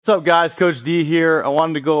What's up, guys? Coach D here. I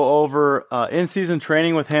wanted to go over in-season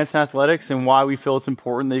training with HansenAthletics and why we feel it's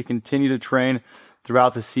important that you continue to train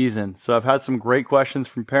throughout the season. So I've had some great questions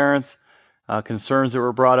from parents, concerns that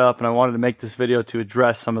were brought up, and I wanted to make this video to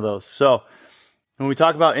address some of those. So when we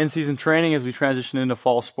talk about in-season training as we transition into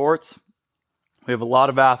fall sports, we have a lot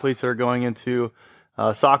of athletes that are going into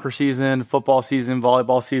soccer season, football season,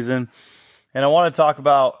 volleyball season, and I want to talk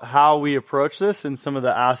about how we approach this and some of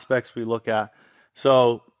the aspects we look at.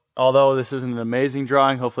 So although this isn't an amazing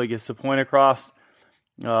drawing, hopefully it gets the point across.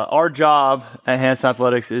 Our job at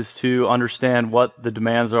HansenAthletics is to understand what the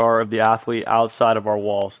demands are of the athlete outside of our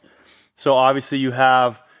walls. So obviously you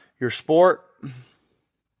have your sport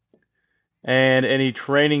and any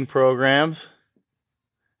training programs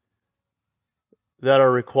that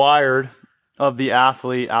are required of the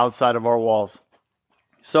athlete outside of our walls.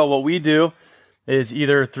 So what we do is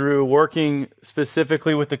either through working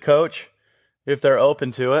specifically with the coach, if they're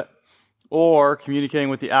open to it, or communicating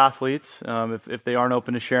with the athletes if they aren't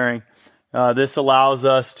open to sharing. This allows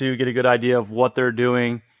us to get a good idea of what they're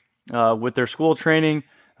doing with their school training,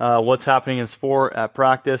 what's happening in sport at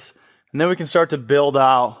practice, and then we can start to build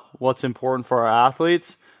out what's important for our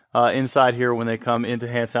athletes inside here when they come into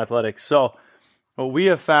HansenAthletics. So what we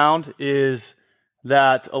have found is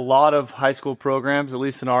that a lot of high school programs, at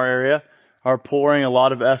least in our area, are pouring a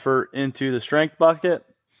lot of effort into the strength bucket,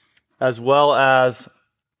 as well as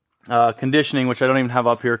conditioning, which I don't even have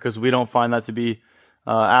up here because we don't find that to be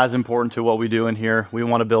as important to what we do in here. We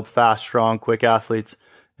want to build fast, strong, quick athletes,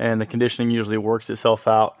 and the conditioning usually works itself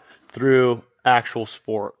out through actual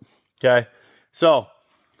sport. Okay, so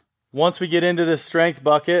once we get into this strength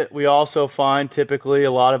bucket, we also find typically a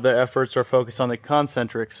lot of the efforts are focused on the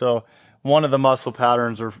concentric. So one of the muscle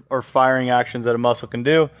patterns or firing actions that a muscle can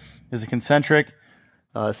do is a concentric.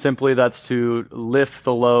 Simply, that's to lift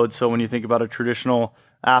the load. So when you think about a traditional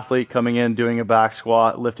athlete coming in, doing a back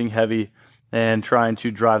squat, lifting heavy, and trying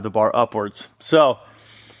to drive the bar upwards. So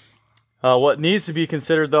what needs to be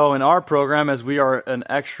considered, though, in our program, as we are an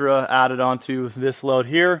extra added onto this load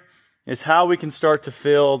here, is how we can start to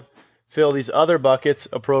fill these other buckets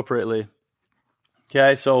appropriately.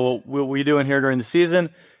 Okay, so what we do in here during the season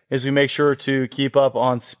is we make sure to keep up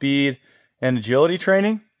on speed and agility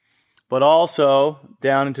training, but also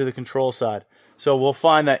down into the control side. So we'll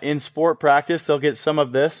find that in sport practice, they'll get some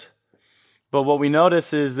of this, but what we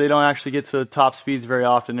notice is they don't actually get to the top speeds very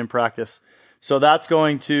often in practice. So that's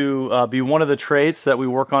going to be one of the traits that we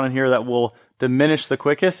work on in here that will diminish the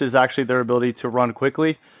quickest, is actually their ability to run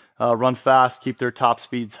quickly, run fast, keep their top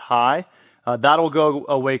speeds high. That'll go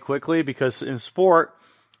away quickly because in sport,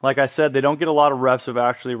 like I said, they don't get a lot of reps of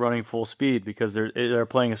actually running full speed because they're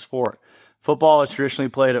playing a sport. Football is traditionally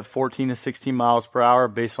played at 14 to 16 miles per hour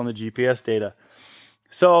based on the GPS data.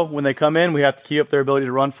 So when they come in, we have to keep up their ability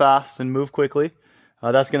to run fast and move quickly.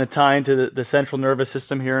 That's going to tie into the central nervous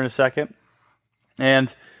system here in a second.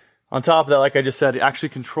 And on top of that, like I just said, actually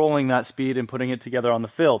controlling that speed and putting it together on the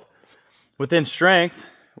field. Within strength,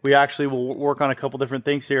 we actually will work on a couple different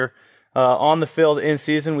things here. On the field in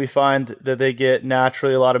season, we find that they get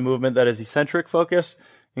naturally a lot of movement that is eccentric focus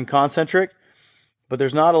and concentric. But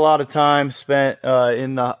there's not a lot of time spent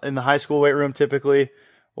in the high school weight room typically,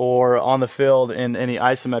 or on the field in any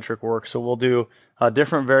isometric work. So we'll do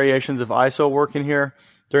different variations of iso work in here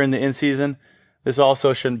during the in-season. This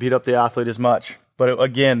also shouldn't beat up the athlete as much. But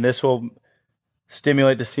again, this will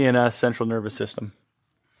stimulate the CNS, central nervous system.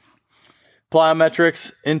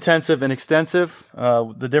 Plyometrics, intensive and extensive.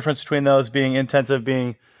 The difference between those being intensive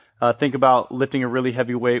being, think about lifting a really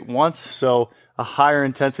heavy weight once. So a higher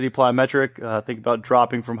intensity plyometric, think about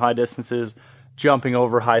dropping from high distances, jumping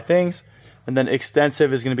over high things. And then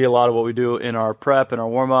extensive is going to be a lot of what we do in our prep and our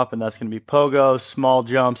warm-up, and that's going to be pogos, small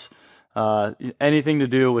jumps, anything to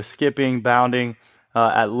do with skipping, bounding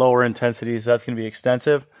at lower intensities. That's going to be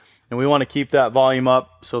extensive. And we want to keep that volume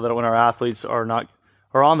up so that when our athletes are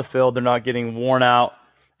on the field, they're not getting worn out,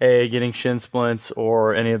 getting shin splints,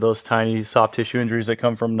 or any of those tiny soft tissue injuries that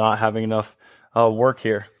come from not having enough work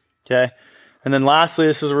here. Okay. And then lastly,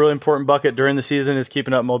 this is a really important bucket during the season, is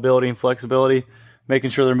keeping up mobility and flexibility,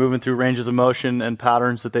 making sure they're moving through ranges of motion and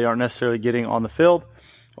patterns that they aren't necessarily getting on the field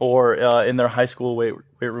or in their high school weight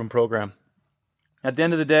room program. At the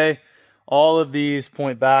end of the day, all of these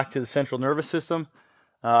point back to the central nervous system.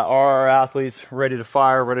 Are our athletes ready to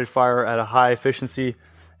fire at a high efficiency,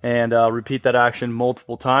 and repeat that action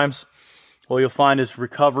multiple times? What you'll find is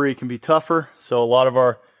recovery can be tougher. So a lot of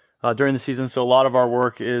our, during the season, so a lot of our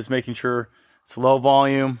work is making sure it's low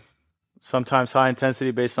volume, sometimes high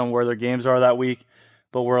intensity based on where their games are that week,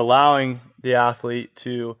 but we're allowing the athlete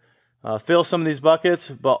to fill some of these buckets,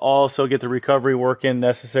 but also get the recovery work in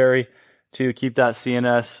necessary to keep that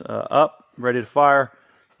CNS up, ready to fire,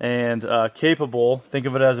 and capable. Think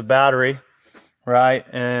of it as a battery, right?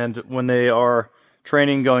 And when they are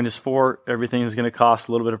training, going to sport, everything is going to cost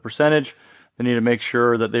a little bit of percentage. They need to make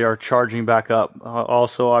sure that they are charging back up.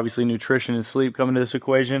 Also, obviously, nutrition and sleep come into this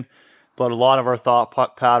equation. But a lot of our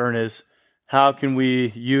thought pattern is, how can we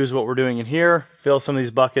use what we're doing in here, fill some of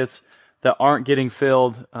these buckets that aren't getting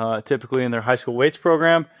filled typically in their high school weights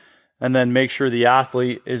program, and then make sure the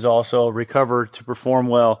athlete is also recovered to perform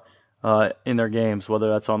well in their games, whether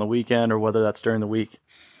that's on the weekend or whether that's during the week.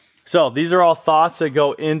 So these are all thoughts that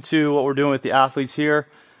go into what we're doing with the athletes here.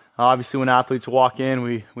 Obviously, when athletes walk in,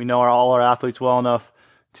 we know all our athletes well enough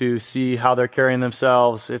to see how they're carrying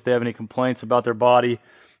themselves, if they have any complaints about their body.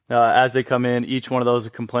 As they come in, each one of those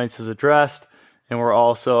complaints is addressed, and we're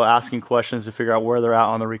also asking questions to figure out where they're at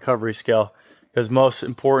on the recovery scale, because most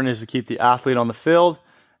important is to keep the athlete on the field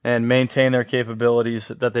and maintain their capabilities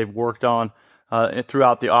that they've worked on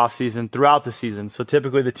throughout the off-season, throughout the season. So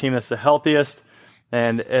typically the team that's the healthiest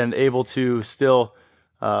and able to still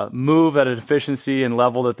move at an efficiency and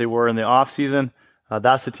level that they were in the off-season,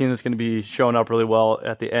 that's the team that's going to be showing up really well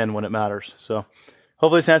at the end when it matters. So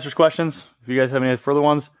hopefully this answers questions. If you guys have any further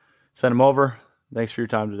ones, send them over. Thanks for your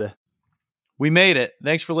time today. We made it.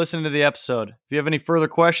 Thanks for listening to the episode. If you have any further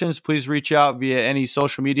questions, please reach out via any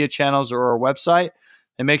social media channels or our website,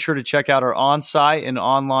 and make sure to check out our on-site and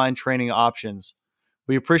online training options.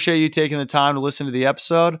 We appreciate you taking the time to listen to the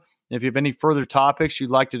episode. If you have any further topics you'd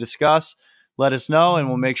like to discuss, let us know and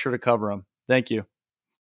we'll make sure to cover them. Thank you.